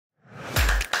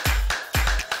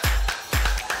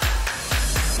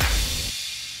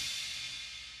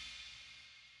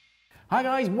Hi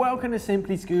guys, welcome to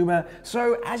Simply Scuba.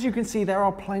 So as you can see, there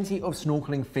are plenty of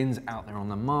snorkeling fins out there on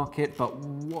the market, but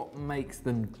what makes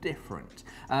them different?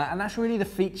 And that's really the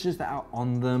features that are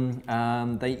on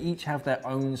them. They each have their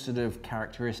own sort of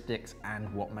characteristics and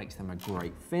what makes them a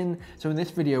great fin. So in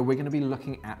this video, we're going to be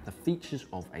looking at the features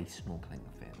of a snorkeling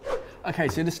fin. Okay,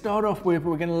 so to start off with,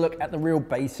 we're going to look at the real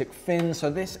basic fin. So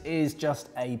this is just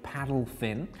a paddle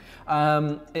fin.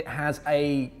 It has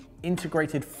a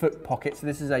integrated foot pocket, so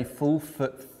this is a full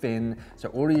foot fin, so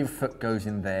all of your foot goes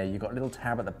in there. You've got a little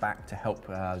tab at the back to help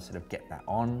sort of get that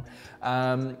on.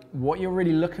 What you're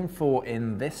really looking for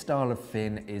in this style of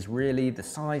fin is really the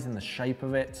size and the shape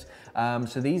of it.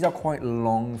 So these are quite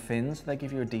long fins, so they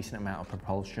give you a decent amount of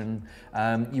propulsion.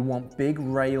 You want big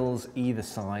rails either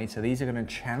side, so these are going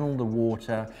to channel the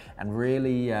water and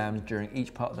really during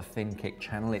each part of the fin kick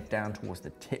channel it down towards the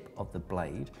tip of the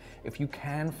blade. If you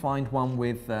can find one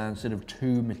with sort of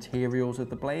two materials of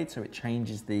the blade, so it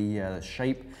changes the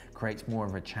shape, creates more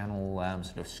of a channel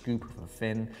sort of scoop of a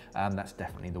fin, that's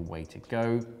definitely the way to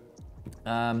go.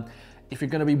 If you're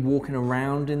going to be walking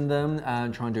around in them,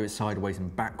 try and do it sideways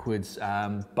and backwards,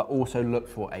 but also look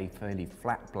for a fairly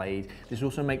flat blade. This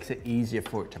also makes it easier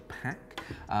for it to pack.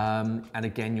 And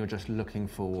again, you're just looking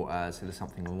for sort of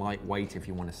something lightweight if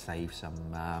you want to save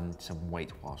some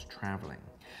weight whilst traveling.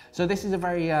 So this is a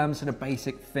very sort of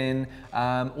basic fin.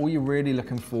 All you're really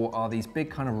looking for are these big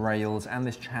kind of rails and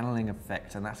this channeling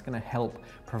effect, and that's going to help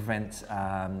prevent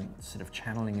sort of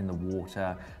channeling in the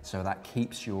water, so that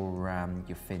keeps your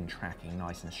fin tracking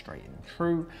nice and straight and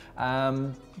true.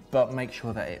 But make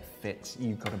sure that it fits.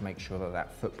 You've got to make sure that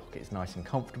that foot pocket is nice and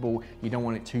comfortable. You don't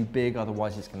want it too big,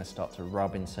 otherwise it's going to start to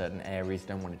rub in certain areas. You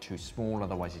don't want it too small,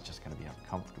 otherwise it's just going to be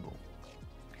uncomfortable.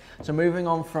 So moving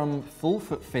on from full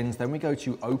foot fins, then we go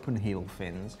to open heel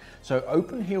fins. So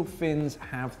open heel fins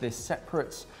have this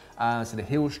separate sort of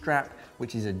heel strap,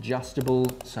 which is adjustable,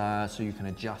 so you can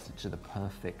adjust it to the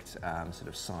perfect sort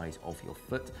of size of your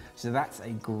foot. So that's a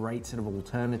great sort of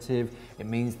alternative. It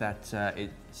means that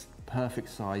it's perfect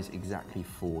size exactly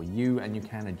for you, and you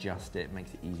can adjust it. It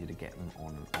makes it easier to get them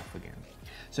on and off again.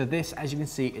 So this, as you can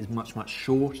see, is much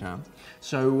shorter,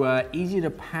 so easier to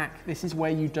pack. This is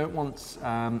where you don't want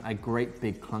a great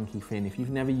big clunky fin. If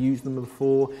you've never used them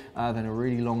before, then a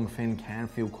really long fin can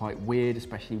feel quite weird,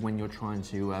 especially when you're trying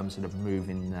to sort of move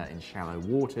in shallow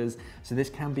waters. So this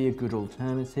can be a good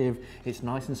alternative. It's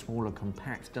nice and small and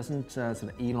compact, doesn't sort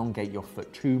of elongate your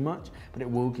foot too much, but it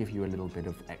will give you a little bit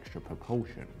of extra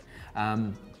propulsion.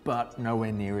 But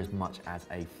nowhere near as much as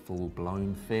a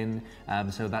full-blown fin,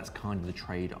 so that's kind of the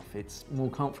trade-off. It's more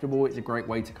comfortable, it's a great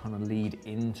way to kind of lead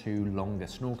into longer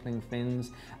snorkeling fins,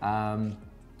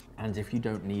 and if you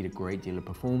don't need a great deal of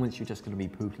performance, you're just going to be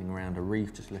pootling around a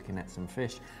reef just looking at some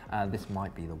fish, this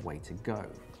might be the way to go.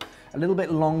 A little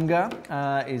bit longer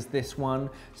is this one.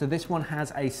 So this one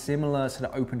has a similar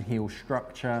sort of open heel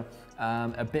structure,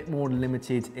 a bit more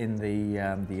limited in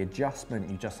the adjustment.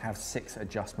 You just have 6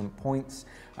 adjustment points.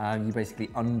 You basically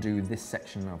undo this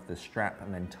section of the strap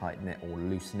and then tighten it or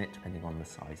loosen it depending on the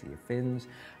size of your fins.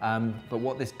 But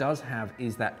what this does have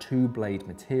is that 2-blade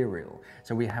material.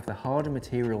 So we have the harder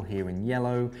material here in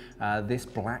yellow. This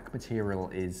black material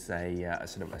is a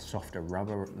sort of a softer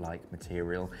rubber-like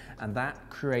material, and that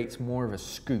creates more of a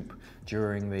scoop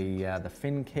during the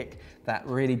fin kick that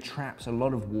really traps a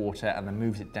lot of water and then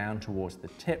moves it down towards the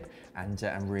tip and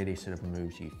really sort of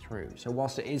moves you through. So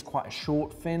whilst it is quite a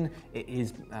short fin, it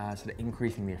is sort of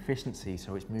increasing the efficiency,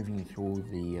 so it's moving you through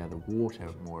the water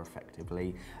more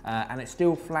effectively. And it's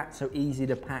still flat, so easy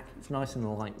to pack. It's nice and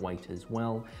lightweight as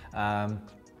well.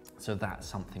 So that's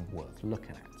something worth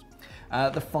looking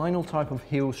at. The final type of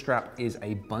heel strap is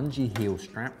a bungee heel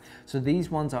strap. So these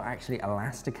ones are actually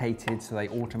elasticated, so they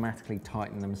automatically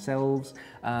tighten themselves.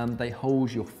 They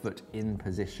hold your foot in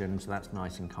position, so that's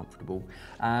nice and comfortable.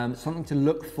 Something to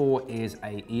look for is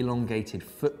a elongated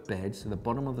footbed. So the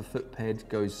bottom of the footbed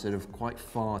goes sort of quite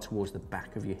far towards the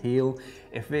back of your heel.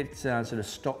 If it sort of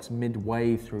stops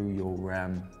midway through your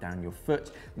down your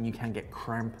foot, then you can get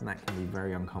cramp, and that can be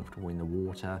very uncomfortable in the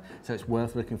water. So it's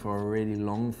worth looking for a really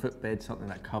long footbed, something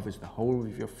that covers the whole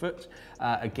of your foot.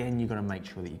 Again, you've got to make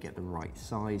sure that you get the right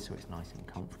size so it's nice and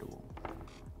comfortable.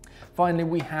 Finally,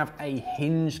 we have a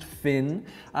hinged fin.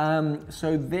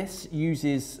 So this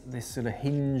uses this sort of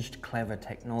hinged, clever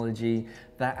technology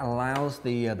that allows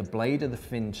the blade of the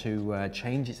fin to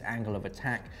change its angle of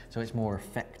attack so it's more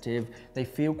effective. They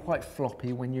feel quite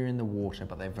floppy when you're in the water,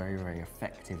 but they're very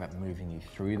effective at moving you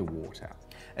through the water.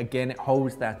 Again, it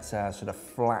holds that sort of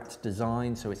flat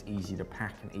design, so it's easy to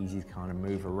pack and easy to kind of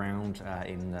move around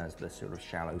in the sort of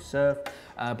shallow surf,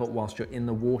 but whilst you're in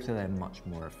the water, they're much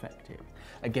more effective.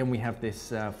 Again, we have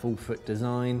this full foot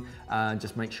design.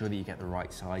 Just make sure that you get the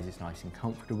right size, it's nice and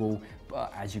comfortable,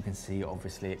 but as you can see,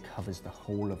 obviously it covers the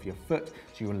whole of your foot,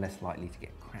 so you're less likely to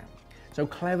get cramped. So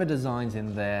clever designs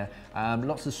in there,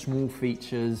 lots of small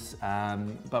features,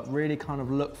 but really kind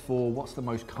of look for what's the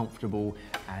most comfortable,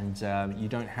 and you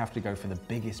don't have to go for the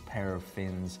biggest pair of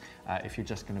fins if you're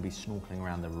just going to be snorkeling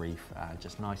around the reef,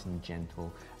 just nice and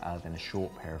gentle, then a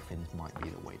short pair of fins might be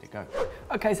the way to go.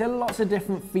 Okay, so lots of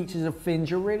different features of fins.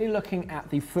 You're really looking at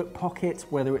the foot pocket,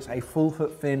 whether it's a full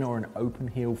foot fin or an open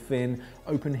heel fin.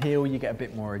 Open heel, you get a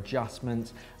bit more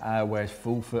adjustment, whereas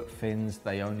full foot fins,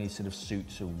 they only sort of suit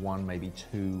to one, maybe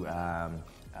two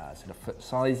sort of foot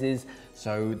sizes,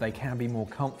 so they can be more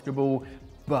comfortable,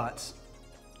 but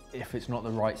if it's not the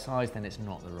right size, then it's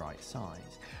not the right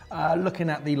size. Looking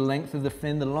at the length of the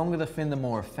fin, the longer the fin, the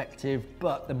more effective,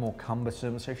 but the more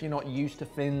cumbersome. So if you're not used to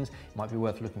fins, it might be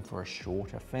worth looking for a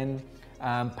shorter fin.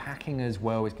 Packing as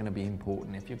well is going to be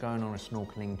important. If you're going on a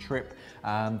snorkeling trip,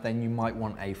 then you might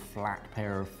want a flat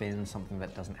pair of fins, something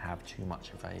that doesn't have too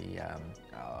much of a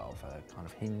kind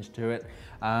of hinge to it.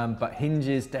 But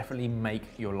hinges definitely make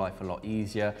your life a lot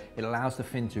easier. It allows the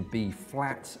fin to be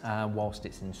flat whilst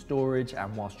it's in storage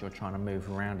and whilst you're trying to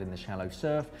move around in the shallow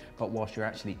surf, but whilst you're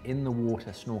actually in the water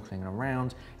snorkeling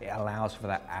around, it allows for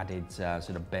that added sort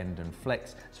of bend and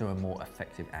flex, so a more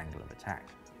effective angle of attack.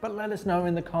 But let us know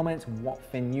in the comments what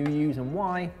fin you use and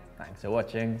why. Thanks for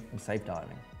watching and safe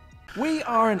diving. We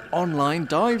are an online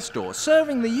dive store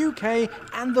serving the UK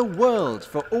and the world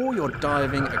for all your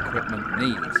diving equipment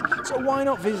needs. So why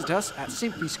not visit us at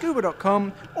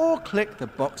simplyscuba.com or click the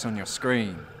box on your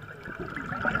screen.